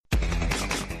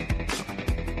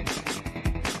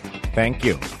Thank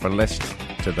you for listening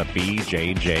to the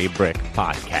BJJ Brick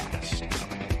Podcast.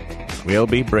 We'll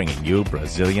be bringing you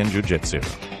Brazilian Jiu-Jitsu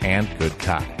and good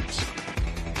times.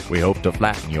 We hope to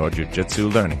flatten your Jiu-Jitsu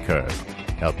learning curve,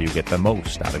 help you get the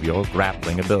most out of your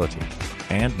grappling ability,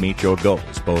 and meet your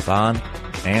goals both on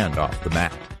and off the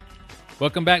mat.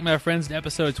 Welcome back, my friends, to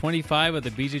episode 25 of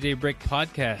the BJJ Brick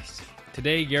Podcast.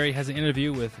 Today, Gary has an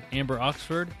interview with Amber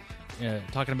Oxford,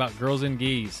 talking about girls in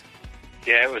gis.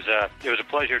 Yeah, it was a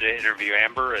pleasure to interview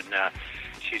Amber, and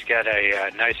she's got a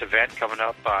nice event coming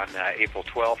up on April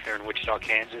 12th here in Wichita,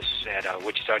 Kansas, at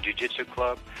Wichita Jiu-Jitsu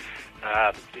Club,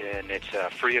 and it's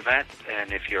a free event.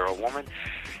 And if you're a woman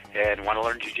and want to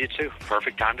learn jiu-jitsu,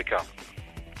 perfect time to come.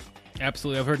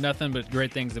 Absolutely, I've heard nothing but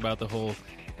great things about the whole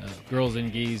Girls in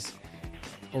Gis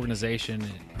organization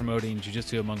promoting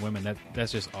jiu-jitsu among women.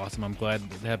 That's just awesome. I'm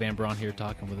glad to have Amber on here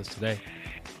talking with us today.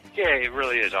 Yeah, it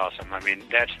really is awesome. I mean,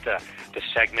 that's the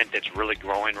segment that's really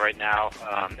growing right now.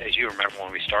 As you remember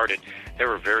when we started, there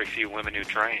were very few women who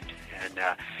trained. And,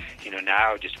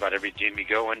 now just about every gym you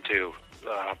go into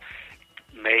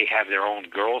may have their own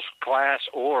girls class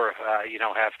or,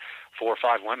 have 4 or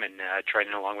 5 women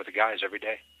training along with the guys every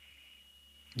day.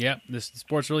 Yeah, this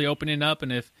sport's really opening up,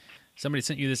 and if somebody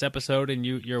sent you this episode and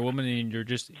you're a woman and you're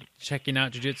just checking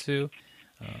out jiu-jitsu,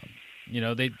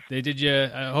 they did you.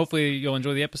 Hopefully, you'll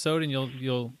enjoy the episode and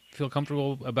you'll feel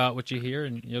comfortable about what you hear,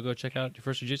 and you'll go check out your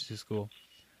first jiu-jitsu school.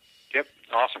 Yep,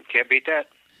 awesome. Can't beat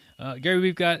that. Gary,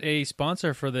 we've got a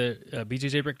sponsor for the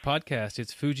BJJ Brick Podcast.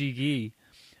 It's Fuji Gi.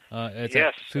 It's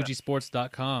yes. at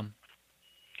fujisports.com.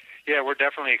 Yeah, we're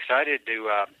definitely excited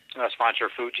to sponsor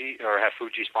Fuji, or have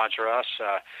Fuji sponsor us.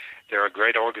 They're a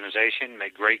great organization,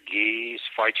 make great gis,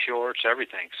 fight shorts,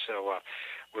 everything. So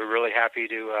we're really happy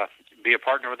to be a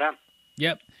partner with them.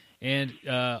 Yep. And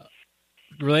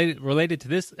related to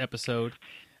this episode,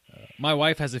 my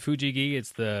wife has a Fuji gi.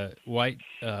 It's the white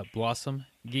blossom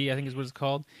gi, I think is what it's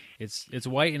called. It's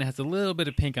white and it has a little bit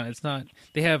of pink on it. It's not.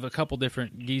 They have a couple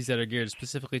different gis that are geared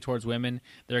specifically towards women.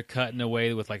 They're cut in a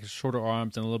way with like shorter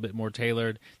arms and a little bit more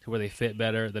tailored to where they fit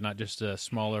better. They're not just a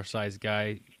smaller size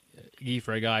gi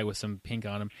for a guy with some pink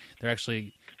on them. They're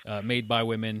actually made by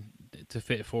women to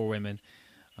fit for women.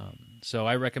 So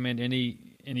I recommend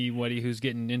anybody who's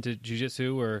getting into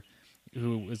jiu-jitsu or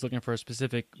who is looking for a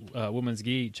specific woman's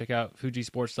gi, check out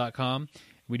fujisports.com.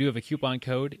 We do have a coupon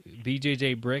code,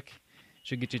 BJJBRICK.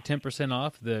 Should get you 10%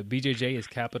 off. The BJJ is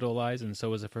capitalized, and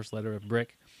so is the first letter of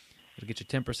brick. It'll get you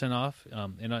 10% off,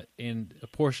 and a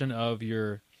portion of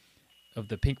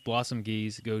the pink blossom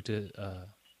gis go to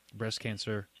breast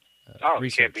cancer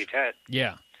research. Can't beat that.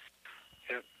 Yeah.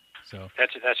 Yep. So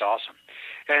that's awesome.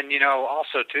 And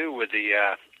also too with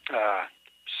the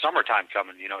summertime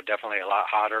coming, definitely a lot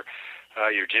hotter.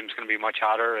 Your gym's going to be much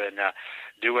hotter, and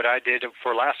do what I did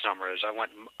for last summer is I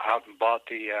went out and bought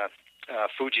the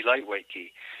Fuji lightweight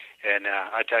gi, and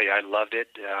I tell you, I loved it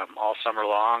all summer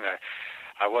long.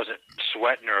 I wasn't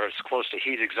sweating or as close to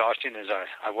heat exhaustion as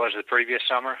I was the previous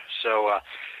summer. So,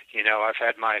 I've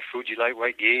had my Fuji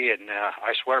lightweight gi, and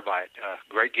I swear by it.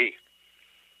 Great gi.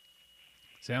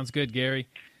 Sounds good, Gary.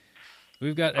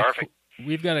 We've got Perfect.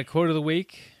 We've got a quote of the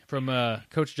week from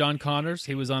Coach John Connors.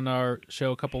 He was on our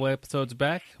show a couple of episodes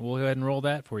back. We'll go ahead and roll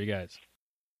that for you guys.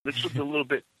 This was a little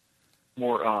bit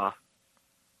more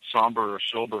somber or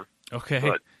sober. Okay.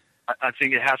 But I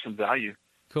think it has some value.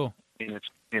 Cool. And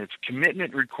it's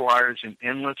commitment requires an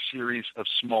endless series of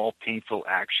small, painful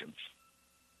actions.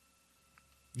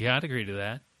 Yeah, I'd agree to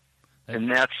that.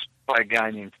 And that's by a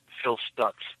guy named Phil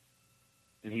Stutz.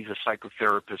 And he's a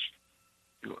psychotherapist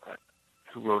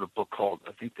who wrote a book called,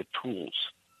 I think, The Tools.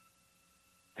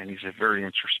 And he's a very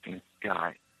interesting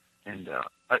guy. And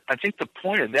I think the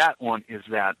point of that one is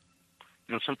that,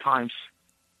 sometimes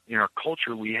in our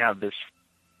culture we have this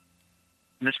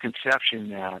misconception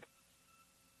that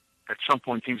at some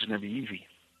point things are going to be easy.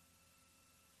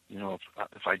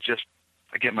 If I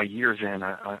get my years in,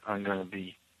 I'm going to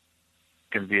be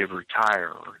able to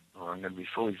retire, or I'm going to be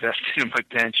fully vested in my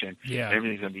pension. Yeah.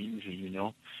 Everything's going to be easy,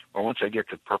 Or once I get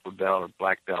to purple belt or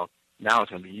black belt, now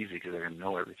it's going to be easy because I'm going to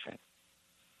know everything.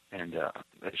 And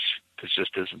this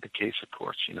just isn't the case, of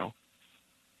course,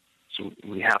 So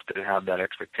we have to have that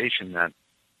expectation that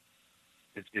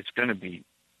it's going to be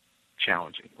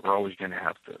challenging. We're always going to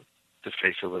have to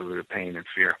face a little bit of pain and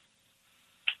fear.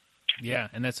 Yeah,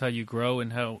 and that's how you grow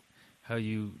and how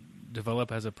you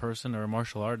develop as a person or a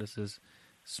martial artist is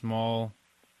small,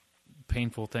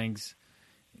 painful things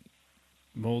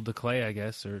mold the clay, I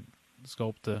guess, or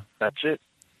sculpt the... That's it.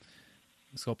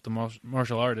 Sculpt the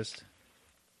martial artist.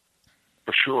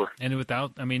 For sure. And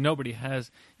nobody has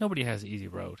an easy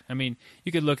road. I mean,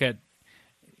 you could look at,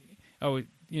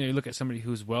 you look at somebody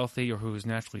who's wealthy or who's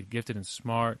naturally gifted and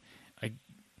smart.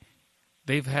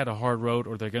 They've had a hard road,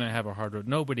 or they're going to have a hard road.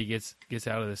 Nobody gets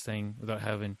out of this thing without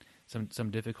having some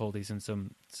difficulties and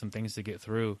some things to get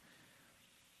through.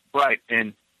 Right,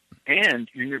 and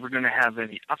you're never going to have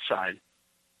any upside.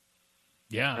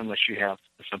 Yeah. Unless you have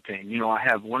some pain. I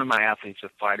have one of my athletes, a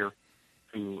fighter,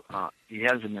 who he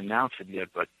hasn't announced it yet,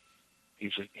 but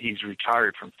he's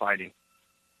retired from fighting,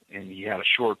 and he had a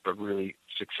short but really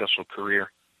successful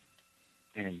career,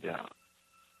 and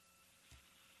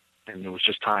it was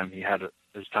just time. It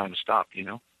was time to stop.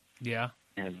 Yeah.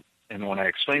 And when I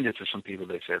explained it to some people,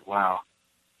 they said, "Wow,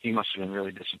 he must have been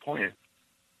really disappointed."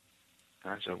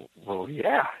 And I said, "Well,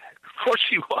 yeah, of course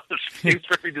he was. He was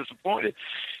very disappointed,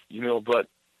 But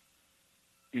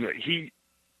he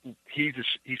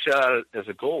set out as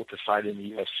a goal to fight in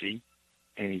the UFC,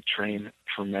 and he trained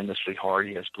tremendously hard.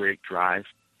 He has great drive,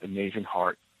 amazing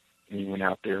heart, and he went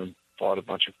out there and fought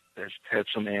had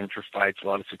some amateur fights, a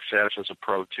lot of success as a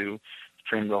pro too.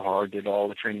 Trained real hard, did all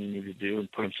the training he needed to do,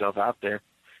 and put himself out there,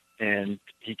 and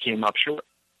he came up short.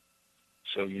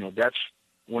 So that's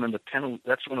one of the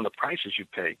prices you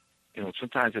pay.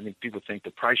 Sometimes I think people think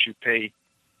the price you pay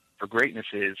for greatness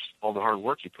is all the hard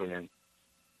work you put in.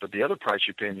 But the other price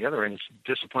you pay on the other end is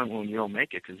disappointment when you don't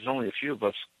make it, because there's only a few of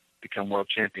us become world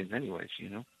champions anyways,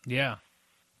 Yeah.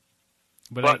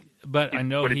 But I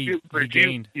know he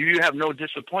gained. If you have no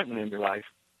disappointment in your life,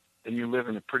 then you live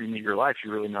in a pretty meager life.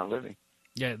 You're really not living.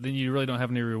 Yeah, then you really don't have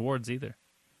any rewards either.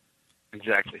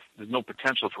 Exactly. There's no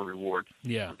potential for reward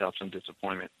without some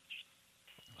disappointment.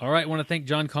 All right, I want to thank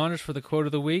John Connors for the quote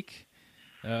of the week.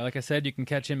 Like I said, you can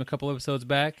catch him a couple episodes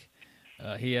back.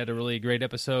 He had a really great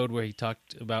episode where he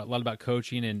talked a lot about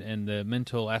coaching and the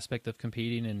mental aspect of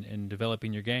competing and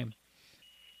developing your game.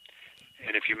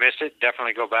 And if you missed it,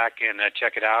 definitely go back and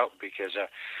check it out, because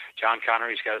John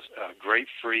Connors, he's got a great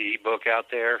free ebook out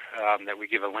there that we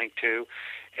give a link to,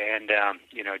 and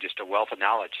just a wealth of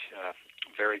knowledge.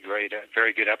 Very great,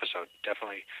 very good episode.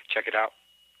 Definitely check it out.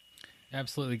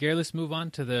 Absolutely, Gary. Let's move on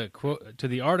to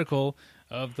the article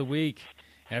of the week.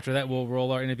 After that, we'll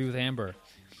roll our interview with Amber.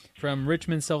 From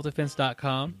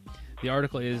RichmondSelfDefense.com, the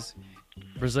article is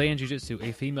Brazilian Jiu-Jitsu,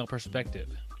 a Female Perspective.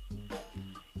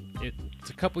 It's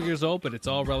a couple years old, but it's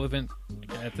all relevant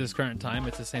at this current time.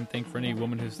 It's the same thing for any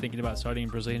woman who's thinking about starting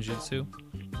Brazilian Jiu-Jitsu.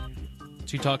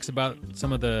 She talks about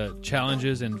some of the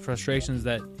challenges and frustrations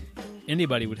that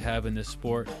anybody would have in this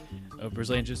sport of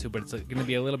Brazilian Jiu-Jitsu, but it's going to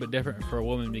be a little bit different for a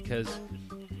woman because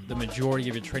the majority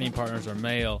of your training partners are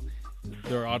male.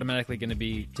 They're automatically going to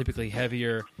be typically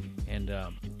heavier and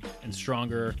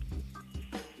stronger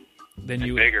than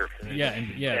you. Bigger.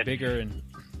 Yeah, bigger and.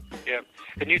 Yeah,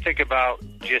 and you think about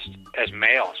just as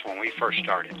males when we first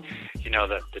started.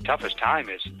 The toughest time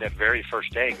is that very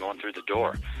first day going through the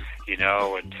door.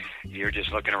 And you're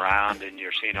just looking around and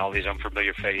you're seeing all these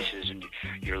unfamiliar faces, and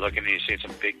you're looking and you're seeing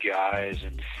some big guys,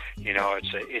 and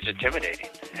it's intimidating.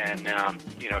 And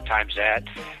times that,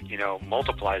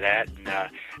 multiply that, and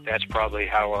that's probably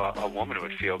how a woman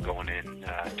would feel going in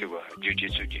to a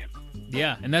jiu-jitsu gym.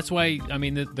 Yeah, and that's why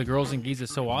the girls in Giza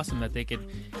is so awesome that they could.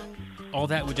 All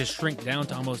that would just shrink down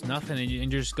to almost nothing, and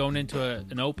you're just going into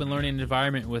an open learning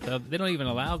environment with. They don't even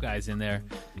allow guys in there.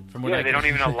 They don't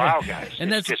even allow guys.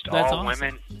 And it's just that's all awesome.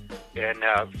 Women, and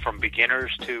from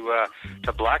beginners to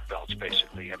black belts,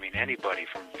 basically. Anybody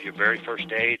from your very first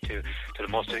day to the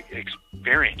most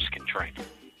experienced can train.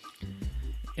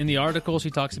 In the article, she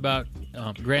talks about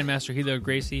Grandmaster Hilo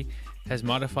Gracie has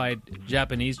modified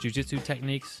Japanese jiu-jitsu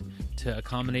techniques to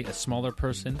accommodate a smaller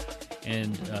person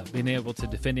and being able to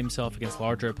defend himself against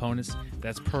larger opponents.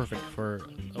 That's perfect for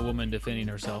a woman defending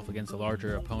herself against a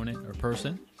larger opponent or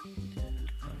person.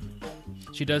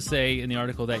 She does say in the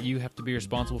article that you have to be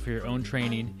responsible for your own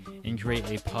training and create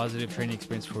a positive training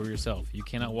experience for yourself. You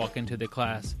cannot walk into the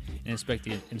class and expect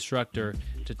the instructor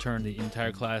to turn the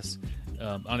entire class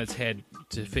on its head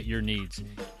to fit your needs.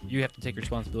 You have to take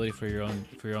responsibility for your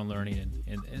own learning,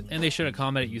 and they should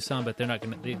accommodate you some, but they're not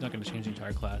going to change the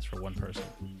entire class for one person.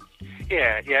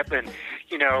 Yeah, and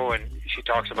and she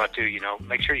talks about too.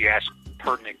 Make sure you ask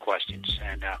pertinent questions,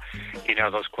 and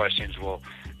those questions will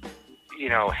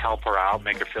help her out,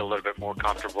 make her feel a little bit more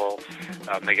comfortable,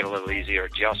 make it a little easier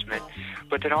adjustment.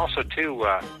 But then also too,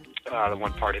 the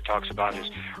one part it talks about is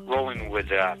rolling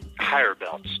with higher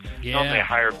belts. Yeah. Normally a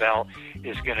higher belt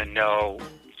is going to know,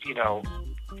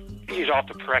 ease off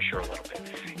the pressure a little bit.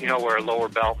 Where a lower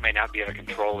belt may not be able to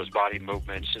control his body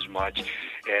movements as much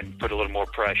and put a little more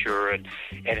pressure. And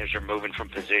as they're moving from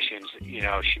positions,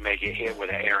 she may get hit with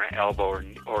an errant elbow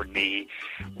or knee,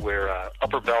 where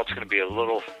upper belt's going to be a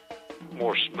little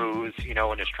more smooth, you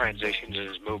know, in his transitions and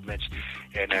his movements,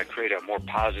 and create a more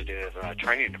positive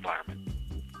training environment.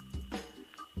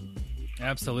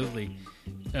 Absolutely.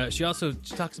 She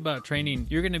talks about training.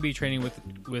 You're going to be training with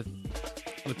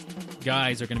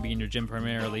guys who are going to be in your gym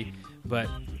primarily, but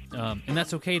and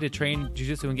that's okay to train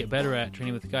jiu-jitsu and get better at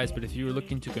training with guys. But if you were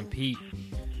looking to compete,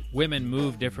 women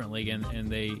move differently, and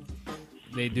they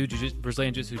do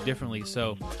Brazilian jiu-jitsu differently.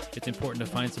 So it's important to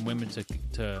find some women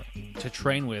to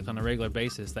train with on a regular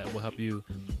basis that will help you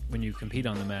when you compete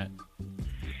on the mat.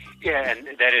 Yeah, and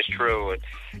that is true.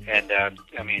 And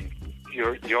I mean,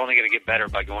 you're only going to get better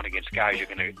by going against guys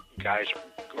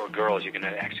or girls you're going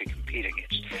to actually compete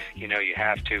against. You know, you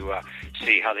have to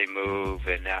see how they move,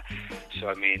 and so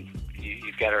I mean,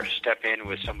 you've got to step in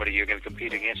with somebody you're going to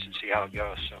compete against and see how it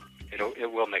goes. So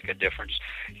it will make a difference,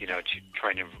 you know, to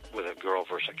training with a girl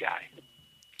versus a guy.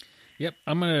 Yep,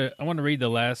 I want to read the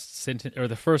last sentence or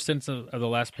the first sentence of the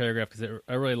last paragraph because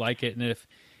I really like it, and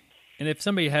if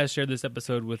somebody has shared this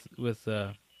episode with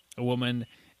a woman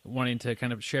wanting to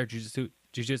kind of share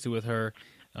jiu-jitsu with her,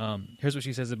 here's what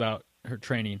she says about her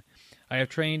training. I have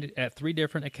trained at 3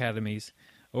 different academies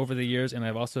over the years, and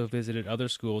I've also visited other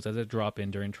schools as a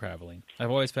drop-in during traveling. I've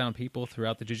always found people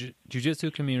throughout the jiu-jitsu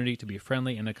community to be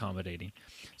friendly and accommodating.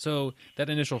 So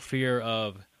that initial fear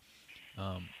of,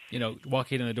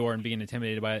 walking in the door and being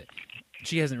intimidated by it,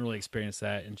 she hasn't really experienced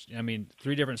that. And I mean,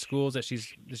 3 different schools that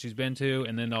she's been to,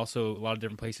 and then also a lot of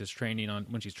different places training on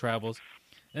when she travels.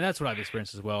 And that's what I've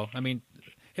experienced as well. I mean,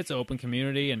 it's an open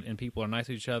community, and people are nice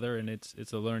to each other, and it's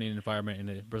a learning environment in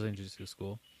a Brazilian Jiu-Jitsu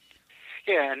school.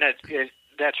 Yeah, and that's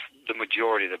the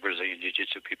majority of the Brazilian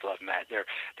Jiu-Jitsu people I've met. They're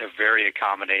very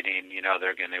accommodating. You know,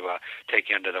 they're going to take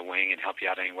you under the wing and help you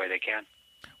out any way they can.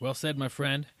 Well said, my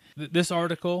friend. This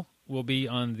article will be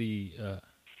on the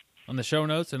show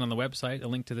notes and on the website. A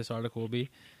link to this article will be.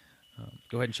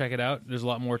 Go ahead and check it out. There's a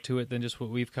lot more to it than just what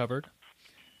we've covered.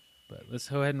 But let's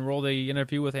go ahead and roll the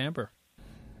interview with Amber.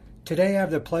 Today I have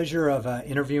the pleasure of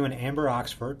interviewing Amber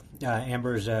Oxford.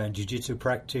 Amber's a jiu-jitsu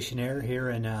practitioner here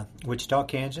in Wichita,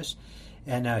 Kansas.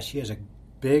 And she has a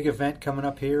big event coming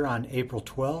up here on April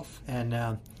 12th.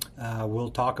 And we'll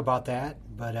talk about that.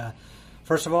 But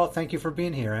first of all, thank you for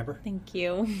being here, Amber. Thank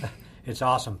you. It's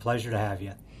awesome. Pleasure to have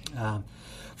you.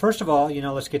 First of all,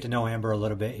 let's get to know Amber a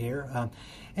little bit here.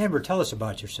 Amber, tell us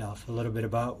about yourself, a little bit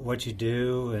about what you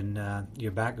do and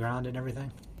your background and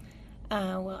everything.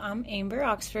 Well, I'm Amber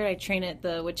Oxford. I train at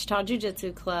the Wichita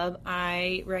Jiu-Jitsu Club.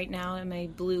 I, right now, am a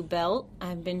blue belt.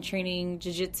 I've been training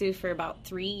jiu-jitsu for about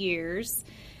 3 years.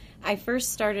 I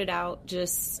first started out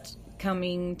just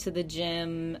coming to the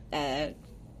gym,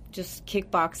 just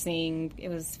kickboxing. It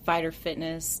was fighter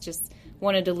fitness, just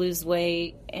wanted to lose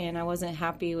weight, and I wasn't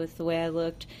happy with the way I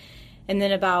looked. And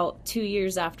then about 2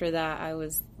 years after that, I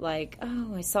was like,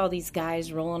 oh, I saw these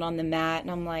guys rolling on the mat,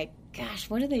 and I'm like, gosh,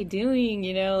 what are they doing?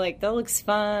 That looks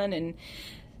fun. And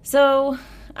so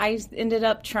I ended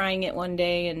up trying it one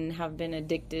day and have been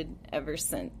addicted ever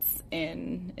since.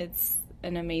 And it's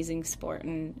an amazing sport,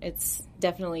 and it's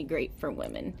definitely great for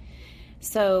women.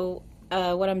 So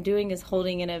what I'm doing is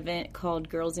holding an event called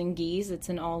Girls and Gis. It's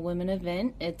an all-women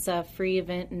event. It's a free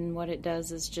event, and what it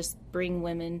does is just bring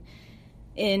women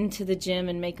into the gym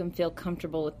and make them feel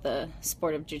comfortable with the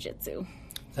sport of jiu-jitsu.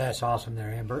 That's awesome there,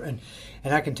 Amber. And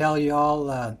I can tell you all,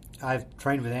 I've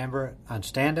trained with Amber on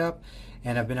stand-up,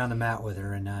 and I've been on the mat with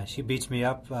her. And she beats me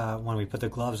up when we put the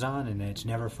gloves on, and it's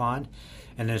never fun.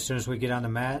 And then as soon as we get on the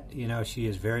mat, she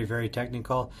is very, very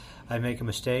technical. I make a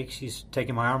mistake, she's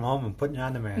taking my arm home and putting it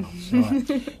on the mat.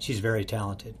 So she's very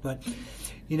talented. But,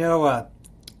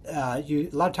 a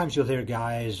lot of times you'll hear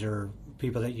guys or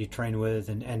people that you train with,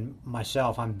 and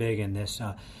myself, I'm big in this,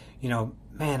 man,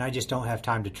 I just don't have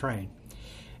time to train.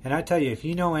 And I tell you, if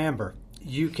you know Amber,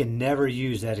 you can never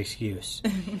use that excuse.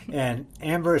 And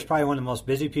Amber is probably one of the most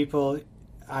busy people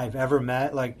I've ever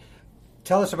met.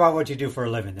 Tell us about what you do for a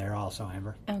living there also,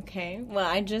 Amber. Okay. Well,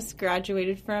 I just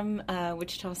graduated from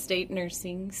Wichita State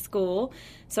Nursing School.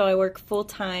 So I work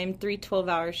full-time, 3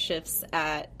 12-hour shifts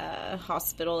at a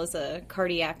hospital as a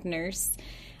cardiac nurse.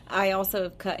 I also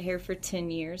have cut hair for 10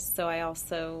 years, so I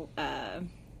also,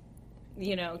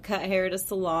 cut hair at a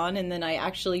salon, and then I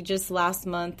actually just last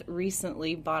month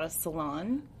recently bought a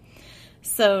salon.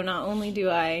 So not only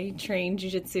do I train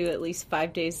jiu-jitsu at least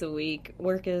 5 days a week,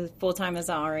 work as full-time as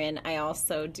an RN, I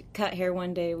also cut hair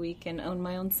 1 day a week and own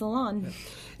my own salon.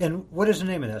 And what is the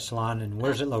name of that salon, and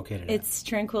where's it located at? It's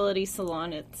Tranquility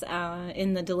Salon. It's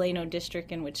in the Delano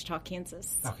District in Wichita,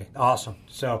 Kansas. Okay, awesome.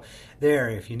 So there,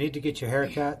 if you need to get your hair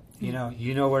cut,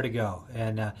 you know where to go.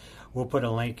 And we'll put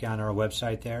a link on our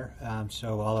website there,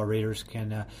 so all our readers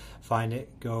can find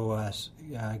it. Go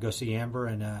see Amber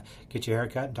and get your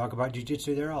haircut and talk about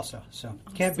jiu-jitsu there also. So awesome.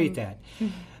 Can't beat that.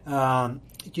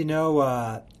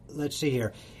 Let's see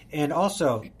here. And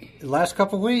also, the last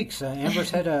couple of weeks, Amber's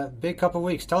had a big couple of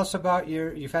weeks. Tell us about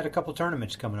you've had a couple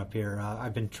tournaments coming up here.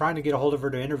 I've been trying to get a hold of her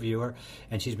to interview her,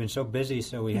 and she's been so busy,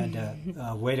 so we had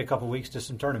to wait a couple of weeks till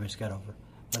some tournaments got over.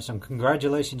 But some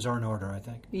congratulations are in order, I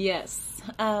think. Yes.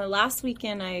 Last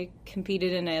weekend, I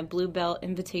competed in a Blue Belt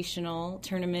Invitational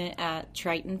tournament at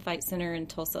Triton Fight Center in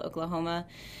Tulsa, Oklahoma.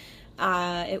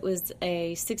 It was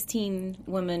a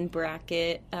 16-woman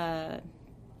bracket,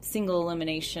 single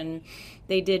elimination.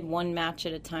 They did one match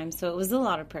at a time, so it was a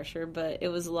lot of pressure, but it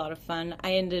was a lot of fun.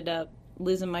 I ended up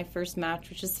losing my first match,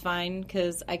 which is fine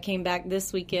because I came back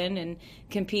this weekend and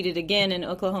competed again in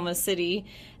Oklahoma City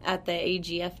at the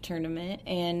AGF tournament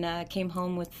and came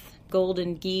home with gold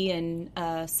and gi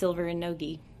and silver and no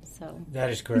gi. So that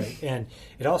is great. And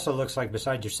it also looks like,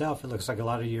 besides yourself, it looks like a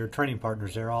lot of your training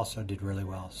partners there also did really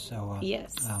well. So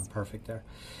yes, perfect there.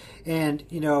 And,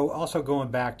 also going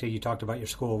back to, you talked about your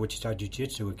school, Wichita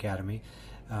Jiu-Jitsu Academy.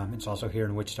 It's also here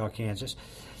in Wichita, Kansas.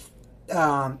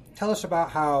 Tell us about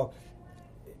how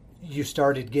you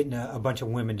started getting a bunch of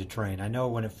women to train. I know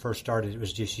when it first started, it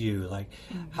was just you. Like,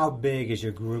 how big has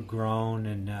your group grown?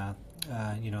 And,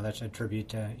 that's a tribute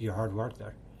to your hard work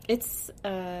there. It's,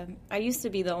 I used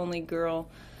to be the only girl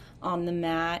on the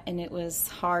mat, and it was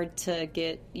hard to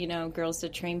get, girls to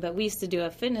train. But we used to do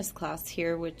a fitness class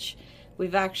here, which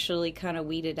we've actually kind of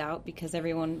weeded out because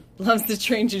everyone loves to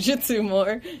train jiu-jitsu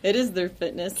more. It is their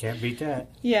fitness. Can't beat that.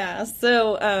 Yeah,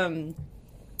 so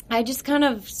I just kind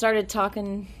of started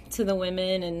talking to the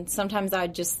women, and sometimes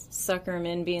I'd just sucker them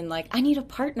in being like, I need a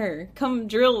partner. Come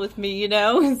drill with me,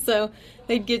 And so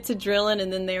they'd get to drilling,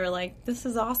 and then they were like, this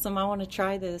is awesome. I want to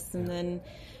try this. And then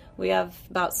we have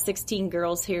about 16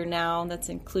 girls here now. That's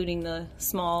including the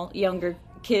small, younger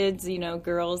kids,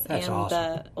 girls. That's and awesome.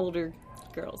 The older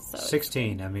girls. So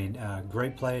 16. I mean,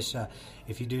 great place.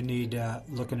 If you do need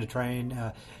looking to train,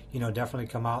 definitely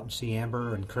come out and see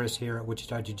Amber and Chris here at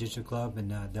Wichita Jiu-Jitsu Club,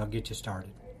 and they'll get you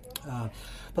started.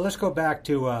 But let's go back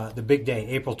to the big day,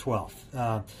 April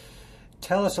 12th.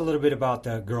 Tell us a little bit about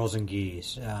the Girls and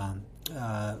Gis,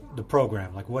 the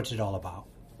program. Like, what's it all about?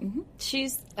 Mm-hmm.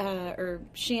 She's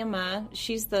Shima.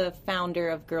 She's the founder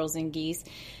of Girls and Gis.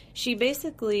 She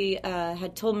basically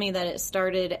had told me that it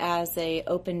started as a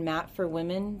open mat for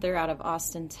women. They're out of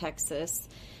Austin, Texas.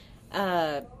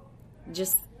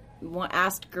 Just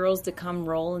asked girls to come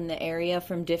roll in the area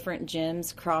from different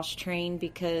gyms, cross-train,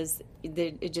 because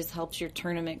it just helps your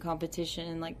tournament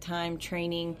competition, like time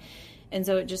training. And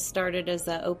so it just started as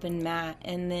an open mat.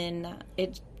 And then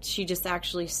she just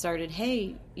actually started,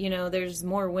 hey, there's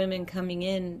more women coming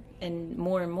in and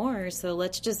more, so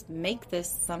let's just make this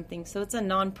something. So it's a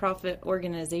nonprofit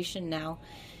organization now.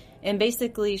 And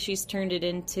basically she's turned it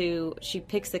into, she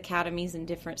picks academies in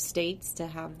different states to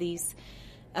have these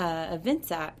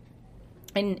events at.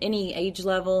 In any age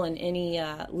level and any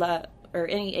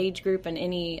any age group and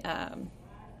any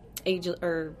age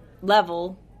or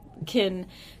level can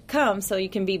come. So you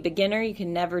can be beginner, you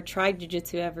can never try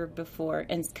jiu-jitsu ever before,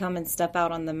 and come and step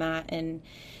out on the mat. And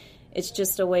it's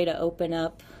just a way to open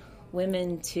up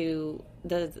women to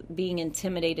the being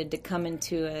intimidated to come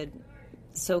into a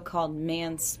so-called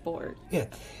man's sport. Yeah,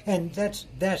 and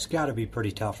that's got to be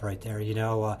pretty tough right there,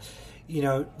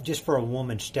 just for a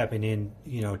woman stepping in,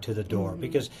 to the door. Mm-hmm.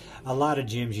 Because a lot of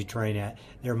gyms you train at,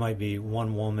 there might be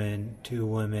one woman, two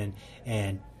women,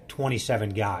 and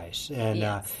 27 guys. And,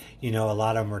 yes. A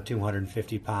lot of them are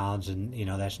 250 pounds, and,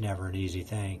 that's never an easy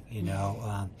thing,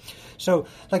 So,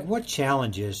 like, what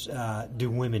challenges do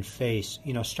women face,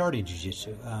 starting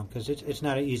jiu-jitsu? Because it's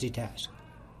not an easy task.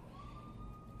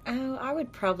 I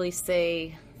would probably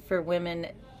say for women,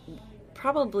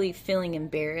 probably feeling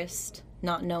embarrassed,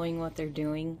 not knowing what they're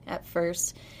doing at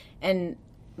first. And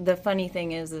the funny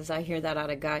thing is I hear that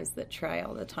out of guys that try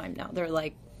all the time now. They're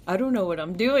like, I don't know what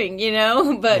I'm doing,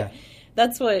 But yeah.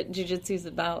 That's what jiu-jitsu is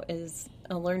about, is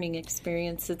a learning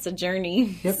experience. It's a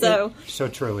journey. Yep, so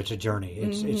true. It's a journey.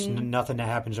 It's nothing that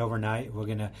happens overnight. We're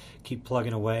going to keep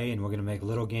plugging away, and we're going to make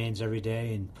little gains every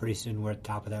day, and pretty soon we're at the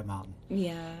top of that mountain.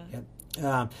 Yeah.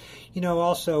 Yep.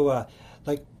 Also,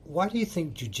 why do you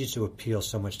think jiu-jitsu appeals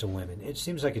so much to women? It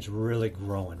seems like it's really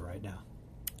growing right now.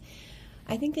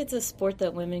 I think it's a sport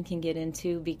that women can get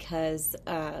into because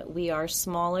we are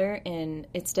smaller, and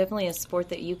it's definitely a sport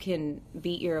that you can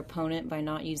beat your opponent by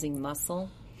not using muscle.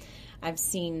 I've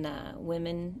seen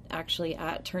women actually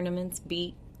at tournaments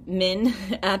beat men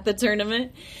at the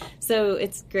tournament. So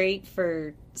it's great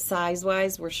for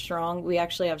size-wise. We're strong. We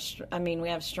actually have, we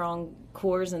have strong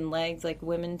cores and legs like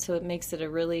women, so it makes it a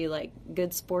really like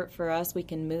good sport for us. We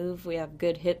can move. We have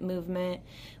good hip movement.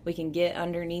 We can get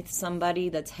underneath somebody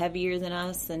that's heavier than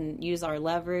us and use our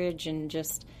leverage and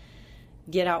just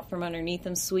get out from underneath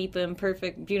them, sweep them,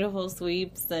 perfect, beautiful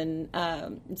sweeps. And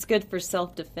it's good for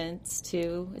self-defense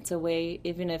too. It's a way,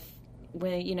 even if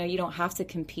you don't have to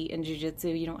compete in jiu-jitsu,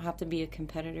 you don't have to be a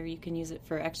competitor. You can use it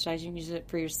for exercise. You can use it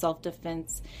for your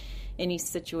self-defense. Any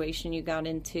situation you got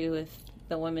into, if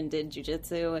the woman did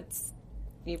jiu-jitsu,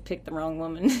 you picked the wrong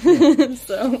woman.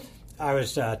 So I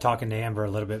was talking to Amber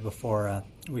a little bit before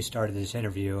we started this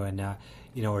interview, and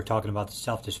we're talking about the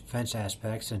self-defense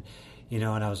aspects, and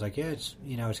and I was like, it's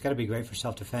got to be great for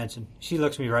self-defense. And she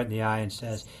looks me right in the eye and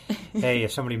says, hey,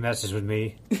 if somebody messes with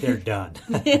me, they're done.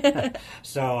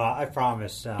 So I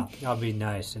promise I'll be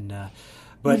nice. And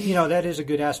but that is a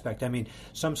good aspect. I mean,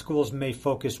 some schools may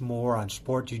focus more on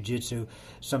sport jiu-jitsu.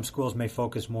 Some schools may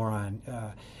focus more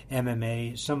on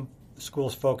MMA. Some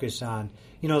schools focus on,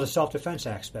 the self-defense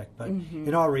aspect. But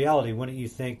in all reality, wouldn't you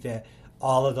think that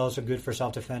all of those are good for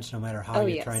self-defense no matter how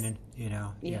you're training?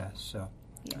 So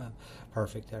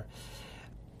perfect there.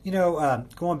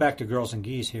 Going back to Girls and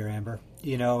Gis here, Amber,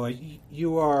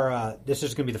 you are, this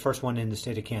is going to be the first one in the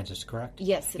state of Kansas, correct?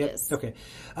 Yes, it is. Okay.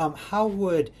 How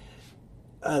would,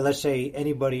 let's say,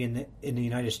 anybody in the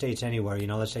United States anywhere,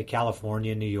 let's say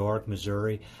California, New York,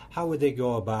 Missouri, how would they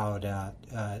go about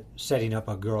setting up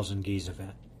a Girls and Gis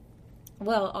event?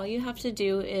 Well, all you have to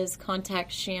do is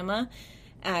contact Shama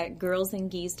at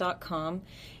girlsandgis.com,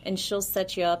 and she'll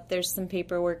set you up. There's some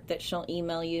paperwork that she'll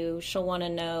email you. She'll want to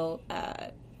know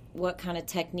what kind of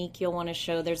technique you'll want to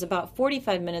show. There's about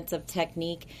 45 minutes of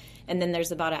technique, and then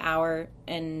there's about an hour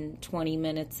and 20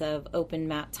 minutes of open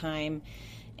mat time.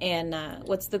 And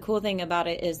what's the cool thing about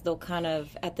it is they'll kind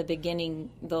of, at the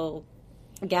beginning, they'll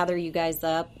gather you guys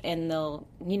up, and they'll,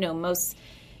 most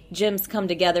gyms come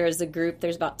together as a group.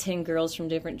 There's about 10 girls from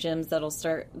different gyms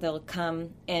they'll come,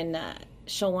 and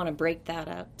she'll want to break that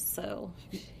up, so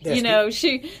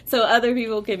so other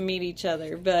people can meet each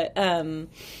other. But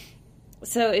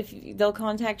so if they'll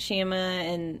contact Shama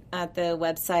and at the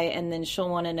website, and then she'll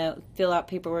want to fill out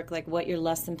paperwork like what your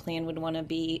lesson plan would want to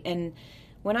be. And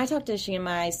when I talked to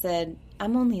Shama, I said,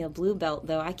 I'm only a blue belt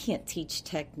though, I can't teach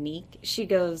technique. She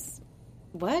goes,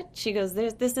 what? She goes,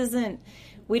 this isn't,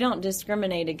 we don't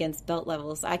discriminate against belt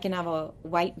levels. I can have a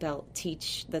white belt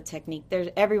teach the technique.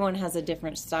 Everyone has a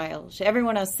different style.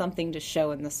 Everyone has something to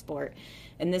show in the sport.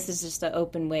 And this is just an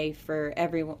open way for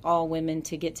all women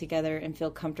to get together and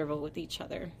feel comfortable with each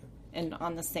other and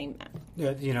on the same mat.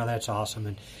 Yeah, that's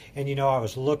awesome. And I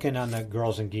was looking on the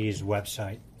Girls and Gis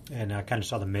website, and I kind of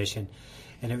saw the mission.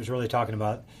 And it was really talking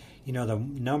about, the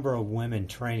number of women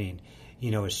training,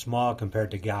 is small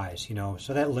compared to guys,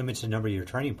 so that limits the number of your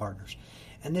training partners.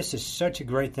 And this is such a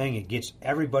great thing. It gets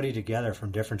everybody together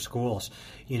from different schools.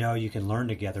 You can learn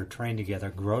together, train together,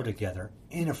 grow together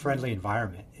in a friendly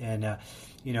environment. And,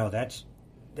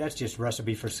 that's just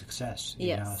recipe for success.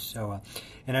 Yes. So,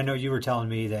 and I know you were telling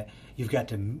me that you've got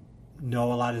to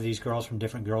know a lot of these girls from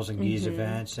different Girls and Gis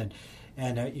events. And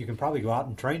you can probably go out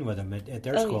and train with them at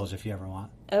their schools if you ever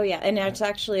want. Oh, yeah. And it's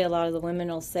actually a lot of the women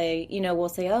will say, we'll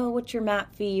say, oh, what's your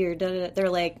mat fee? Or they're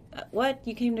like, what?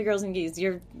 You came to Girls and Gis.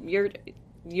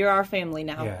 You're our family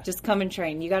now. Yeah. Just come and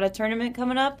train. You got a tournament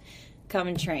coming up? Come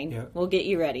and train. Yep. We'll get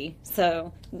you ready.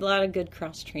 So a lot of good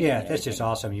cross training. Yeah, that's just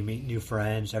awesome. You meet new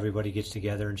friends. Everybody gets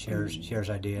together and shares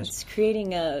ideas. It's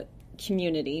creating a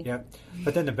community. Yep.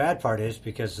 But then the bad part is,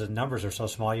 because the numbers are so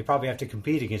small, you probably have to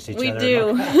compete against each other. We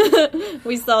do.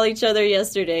 We saw each other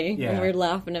yesterday, and we were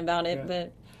laughing about it. Yeah.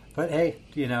 But hey,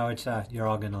 it's you're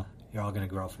all gonna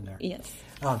grow from there. Yes.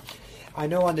 I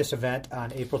know on this event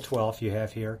on April 12th you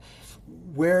have here.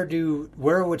 Where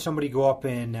would somebody go up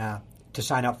and to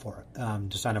sign up for it?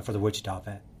 To sign up for the Wichita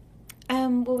event?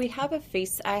 Well, I have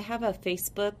a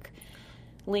Facebook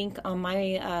link on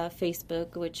my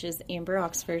Facebook, which is Amber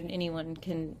Oxford. Anyone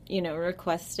can,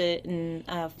 request it and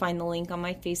find the link on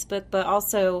my Facebook. But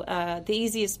also, the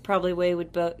easiest probably way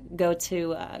would go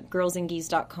to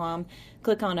girlsandgis.com,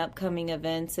 click on upcoming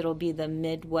events. It'll be the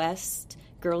Midwest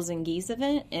Girls and Gis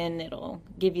event, and it'll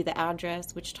give you the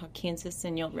address, Wichita, Kansas,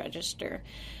 and you'll register.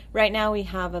 Right now, we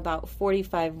have about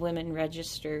 45 women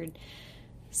registered.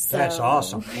 So, that's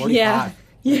awesome. 45.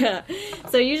 Yeah.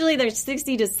 So usually there's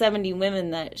 60 to 70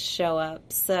 women that show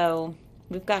up. So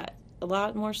we've got a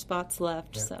lot more spots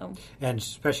left. Yeah. So, and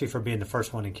especially for being the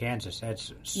first one in Kansas,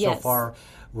 that's so far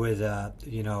with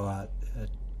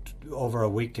over a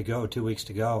week to go, 2 weeks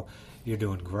to go. You're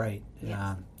doing great.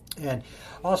 Yeah. And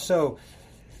also,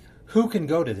 who can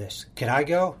go to this? Can I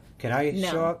go? Can I No.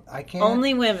 show up? I can't.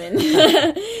 Only women.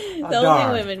 The darn.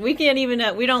 only women. We can't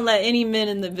even. We don't let any men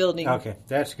in the building. Okay,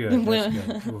 that's good. That's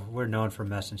Women. good. We're known for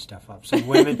messing stuff up. So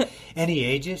women, any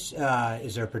ages?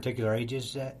 Is there particular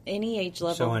ages that? Any age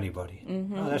level. So anybody.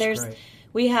 Oh, that's There's, great.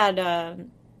 we had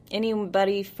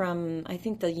anybody from, I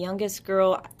think the youngest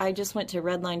girl, I just went to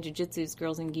Redline Jiu-Jitsu's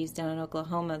Girls and Geese down in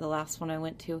Oklahoma, the last one I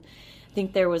went to. I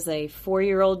think there was a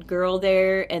 4-year-old girl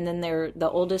there, and then the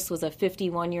oldest was a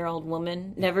 51-year-old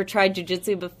woman. Never tried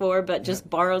jiu-jitsu before, but just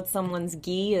borrowed someone's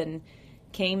gi and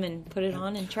came and put it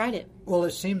on and tried it. Well,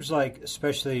 it seems like,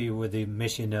 especially with the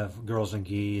mission of Girls and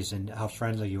Geese and how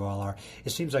friendly you all are,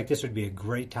 it seems like this would be a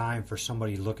great time for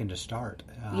somebody looking to start.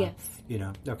 Yes. You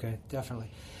know, okay,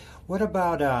 definitely. What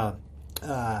about,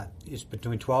 it's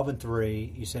between 12 and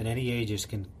 3. You said any ages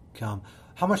can come.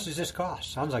 How much does this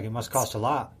cost? Sounds like it must cost a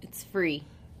lot. It's free.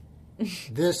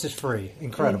 This is free.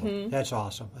 Incredible. That's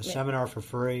awesome. A seminar for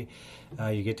free.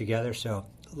 You get together. So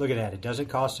look at that. It doesn't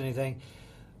cost anything.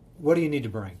 What do you need to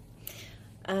bring?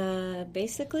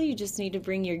 Basically, you just need to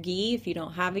bring your gi. If you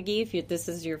don't have a gi, if this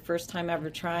is your first time ever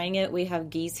trying it, we have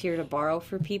gis here to borrow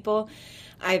for people.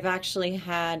 I've actually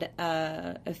had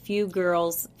a few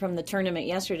girls from the tournament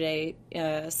yesterday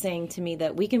saying to me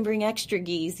that we can bring extra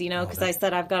gis, because I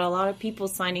said I've got a lot of people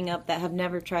signing up that have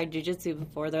never tried jiu-jitsu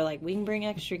before. They're like, we can bring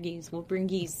extra gis. We'll bring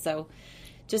gis. So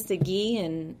just a gi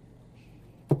and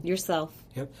yourself.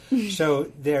 Yep.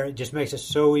 So there, it just makes it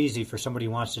so easy for somebody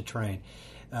who wants to train,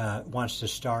 wants to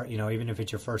start, even if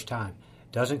it's your first time.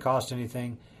 Doesn't cost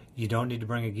anything. You don't need to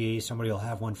bring a gi. Somebody will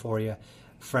have one for you.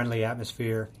 Friendly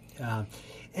atmosphere.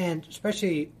 And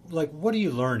especially, what do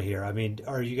you learn here? I mean,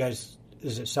 are you guys,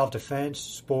 is it self-defense,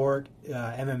 sport,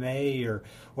 MMA,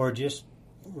 or just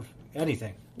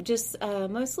anything? Just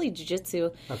mostly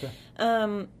jiu-jitsu. Okay.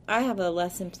 I have a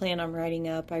lesson plan I'm writing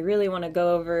up. I really want to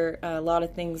go over a lot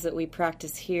of things that we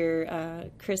practice here.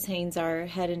 Chris Haynes, our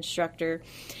head instructor,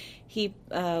 he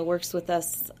works with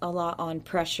us a lot on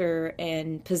pressure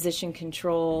and position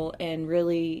control and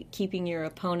really keeping your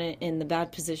opponent in the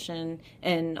bad position.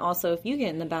 And also, if you get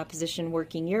in the bad position,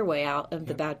 working your way out of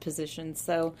the bad position.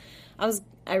 So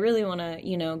I really want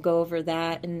to, go over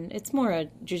that. And it's more a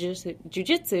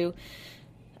jiu-jitsu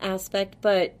aspect,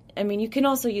 but I mean, you can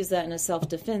also use that in a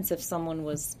self-defense if someone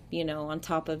was, on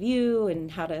top of you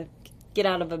and how to get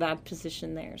out of a bad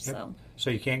position there. So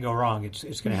you can't go wrong. It's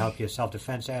going to help you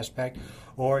self-defense aspect,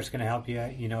 or it's going to help you,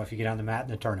 if you get on the mat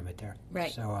in the tournament there.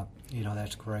 Right. So,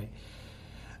 that's great.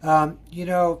 Like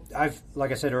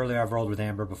I said earlier, I've rolled with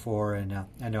Amber before, and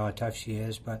I know how tough she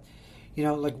is, but,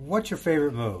 what's your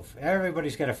favorite move?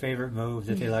 Everybody's got a favorite move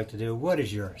that they like to do. What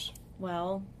is yours?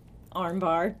 Well,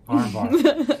 armbar.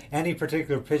 Armbar. Any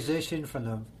particular position from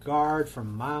the guard,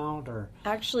 from mount, or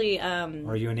actually,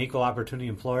 are you an equal opportunity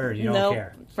employer? Or you don't nope,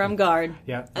 care? From guard.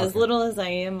 Yeah. As little as I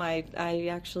am, I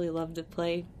actually love to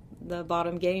play the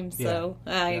bottom game. So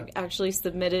I actually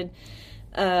submitted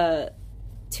 2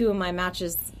 of my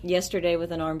matches yesterday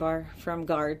with an armbar from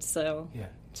guard. So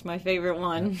it's my favorite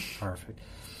one. Yeah, perfect.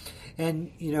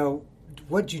 And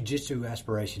what jiu-jitsu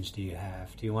aspirations do you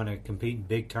have? Do you want to compete in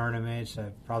big tournaments?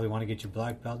 I probably want to get your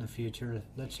black belt in the future.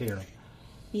 Let's hear it.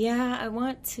 Yeah,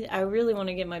 I really want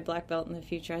to get my black belt in the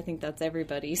future. I think that's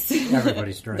everybody's.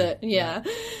 Everybody's dream. But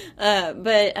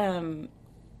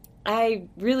I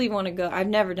really want to go. I've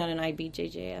never done an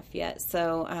IBJJF yet,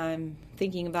 so I'm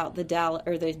thinking about the Dallas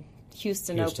or the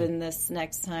Houston Open this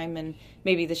next time, and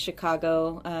maybe the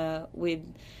Chicago. We'd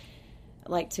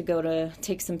like to go to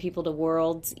take some people to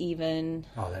Worlds even.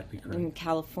 Oh, that'd be great. In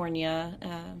California.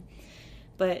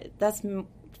 But that's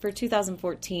for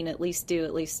 2014, at least 2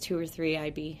 or 3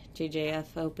 IBJJF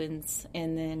Opens,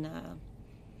 and then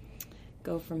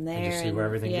go from there. And just see where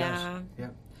everything goes.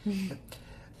 Yeah.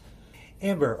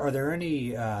 Amber, are there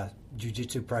any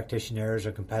jiu-jitsu practitioners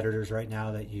or competitors right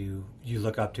now that you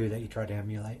look up to, that you try to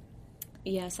emulate?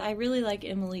 Yes, I really like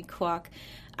Emily Kwok.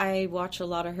 I watch a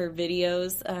lot of her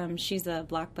videos. She's a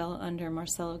black belt under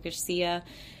Marcelo Garcia,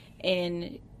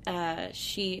 and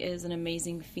she is an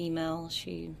amazing female.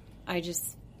 I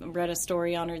just read a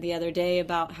story on her the other day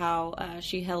about how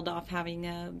she held off having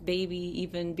a baby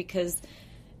even because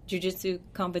jiu-jitsu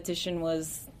competition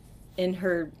was in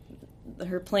her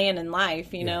plan in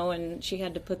life, you know, and she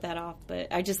had to put that off.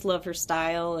 But I just love her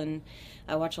style, and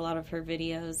I watch a lot of her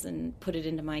videos and put it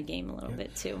into my game a little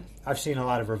bit too. I've seen a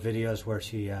lot of her videos where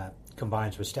she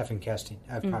combines with Stefan Kesting.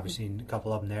 I've probably seen a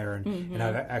couple of them there, and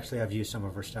I've used some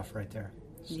of her stuff right there.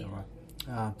 So,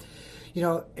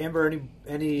 Amber,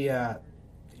 any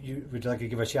would you like to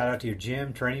give a shout out to your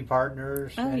gym, training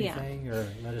partners, anything, or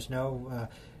let us know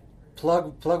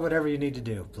plug whatever you need to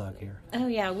do. Plug here. Oh,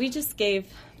 yeah. We just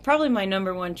gave... Probably my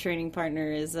number one training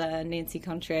partner is Nancy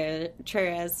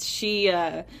Contreras. She...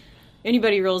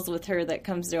 Anybody rolls with her that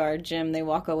comes to our gym, they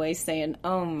walk away saying,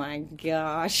 "Oh my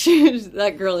gosh,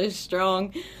 that girl is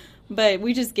strong." But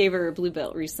we just gave her a blue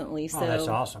belt recently, so that's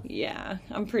awesome. Yeah,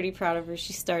 I'm pretty proud of her.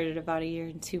 She started about 1 year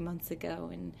and 2 months ago,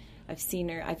 and I've seen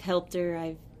her. I've helped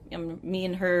her. Me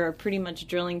and her are pretty much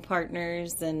drilling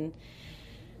partners, and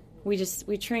we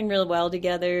train real well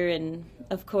together. And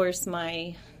of course,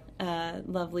 my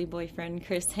lovely boyfriend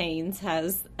Chris Haynes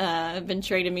has been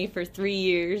training me for 3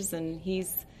 years, and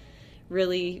he's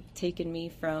really taken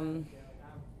me from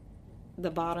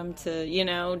the bottom to,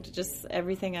 just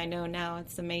everything I know now.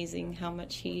 It's amazing how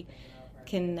much he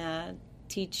can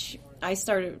teach. What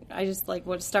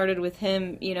started with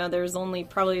him, there's only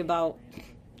probably about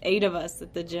 8 of us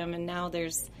at the gym, and now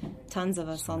there's tons of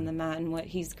us on the mat, and what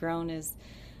he's grown is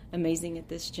amazing at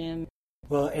this gym.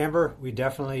 Well, Amber, we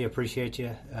definitely appreciate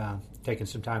you taking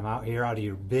some time out of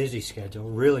your busy schedule,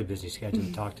 really busy schedule,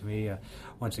 to talk to me.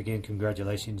 Once again,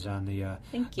 congratulations on the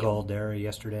gold there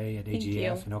yesterday at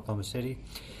AGF in Oklahoma City.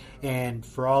 And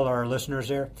for all our listeners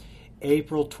there,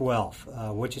 April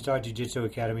 12th, Wichita Jiu-Jitsu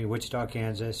Academy, Wichita,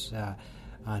 Kansas,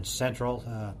 on Central.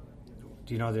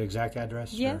 Do you know the exact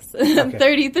address? Yes,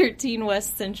 3013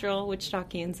 West Central, Wichita,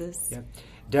 Kansas. Yeah.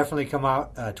 Definitely come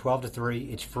out 12 to 3.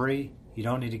 It's free. You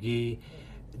don't need a gi.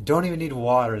 Don't even need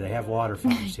water. They have water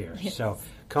fountains here. Yes. So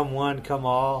come one, come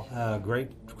all.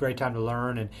 Great time to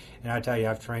learn. And I tell you,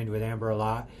 I've trained with Amber a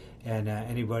lot. And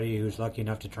anybody who's lucky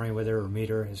enough to train with her or meet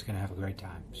her is going to have a great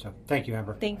time. So thank you,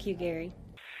 Amber. Thank you, Gary.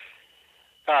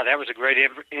 That was a great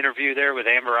interview there with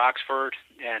Amber Oxford.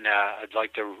 And I'd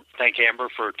like to thank Amber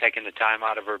for taking the time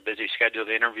out of her busy schedule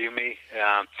to interview me.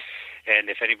 And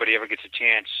if anybody ever gets a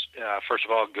chance, first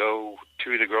of all, go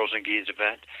to the Girls and Gis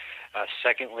event.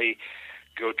 Secondly,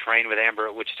 go train with Amber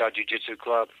at Wichita Jiu-Jitsu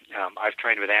Club. I've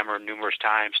trained with Amber numerous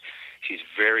times. She's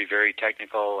very, very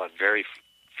technical, a very,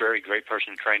 very great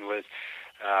person to train with,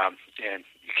 and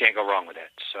you can't go wrong with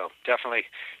that. So definitely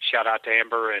shout out to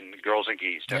Amber and Girls and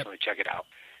Gis. Definitely check it out.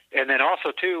 And then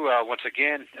also, too, once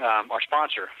again, our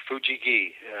sponsor, Fuji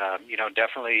Gi.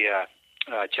 Definitely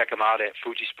check them out at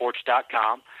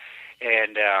fujisports.com.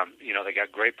 And, they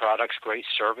got great products, great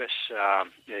service.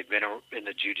 They've been in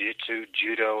the jiu-jitsu,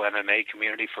 judo, MMA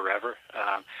community forever.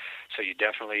 So you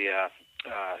definitely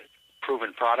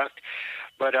proven product.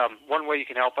 But one way you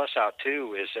can help us out,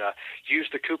 too, is use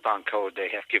the coupon code they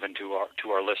have given to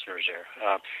our listeners there.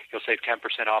 You'll save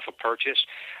 10% off a purchase.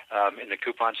 In the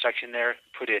coupon section there,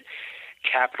 put in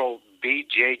capital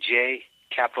BJJ,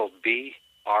 capital B,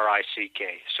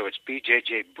 RICK. So it's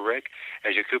BJJ Brick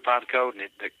as your coupon code, and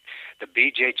the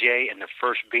BJJ and the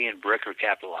first B in Brick are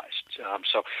capitalized.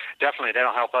 So definitely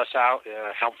that'll help us out,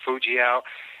 help Fuji out,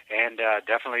 and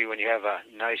definitely when you have a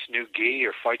nice new gi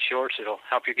or fight shorts, it'll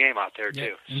help your game out there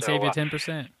too. And save you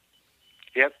 10%.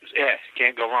 Yep, yeah,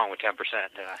 can't go wrong with 10%.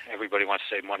 Everybody wants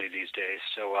to save money these days.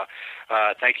 So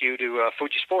thank you to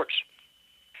Fuji Sports.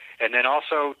 And then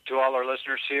also to all our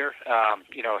listeners here,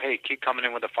 hey, keep coming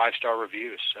in with the 5-star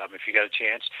reviews. If you got a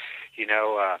chance,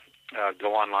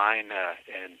 go online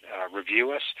and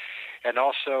review us. And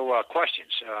also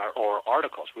questions or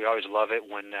articles. We always love it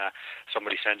when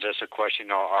somebody sends us a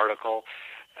question or article,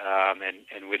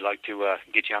 and we'd like to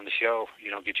get you on the show,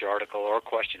 get your article or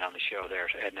question on the show there.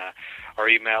 And our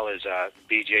email is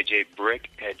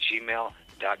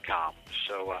bjjbrick@gmail.com.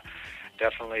 So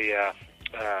definitely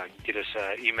get us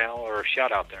an email or a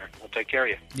shout out there. We'll take care of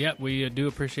you. Yeah, we do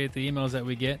appreciate the emails that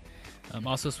we get.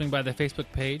 Also swing by the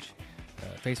Facebook page,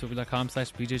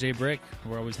 facebook.com/bjjbrick.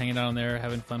 We're always hanging out on there,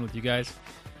 having fun with you guys.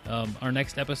 Our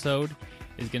next episode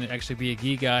is going to actually be a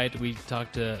gi guide. We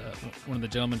talked to one of the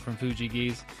gentlemen from Fuji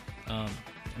Gis.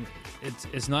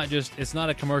 It's not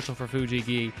a commercial for Fuji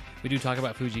Gi. We do talk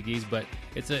about Fuji Gis, but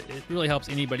it really helps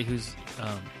anybody who's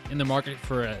in the market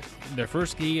for their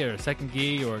first gi or a second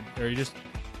gi, or you just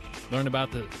learn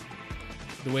about the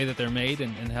way that they're made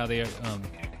and how they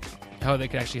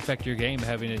can actually affect your game.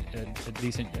 Having a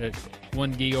decent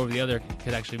one gi over the other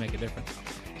could actually make a difference.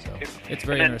 So it's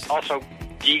very interesting. Also,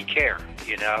 gi care.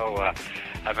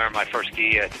 I remember my first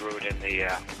gi, I threw it in the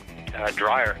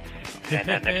dryer. And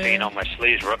then next thing you know, my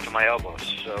sleeves were up to my elbows.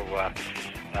 So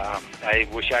I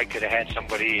wish I could have had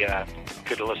somebody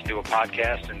could have listened to a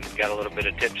podcast and got a little bit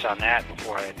of tips on that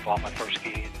before I had bought my first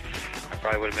ski. I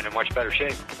probably would have been in much better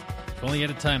shape. If only you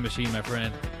had a time machine, my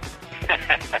friend.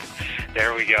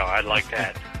 There we go. I'd like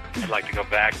that. I'd like to go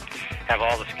back, have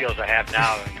all the skills I have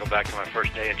now, and go back to my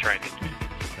first day of training.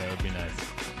 That would be nice.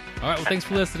 All right, well, thanks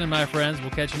for listening, my friends.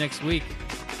 We'll catch you next week.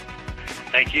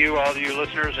 Thank you, all of you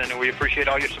listeners, and we appreciate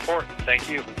all your support. Thank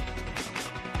you.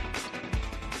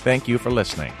 Thank you for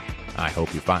listening. I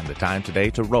hope you find the time today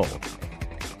to roll.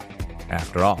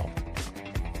 After all,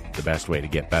 the best way to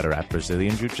get better at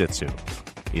Brazilian Jiu-Jitsu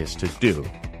is to do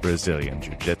Brazilian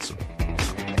Jiu-Jitsu.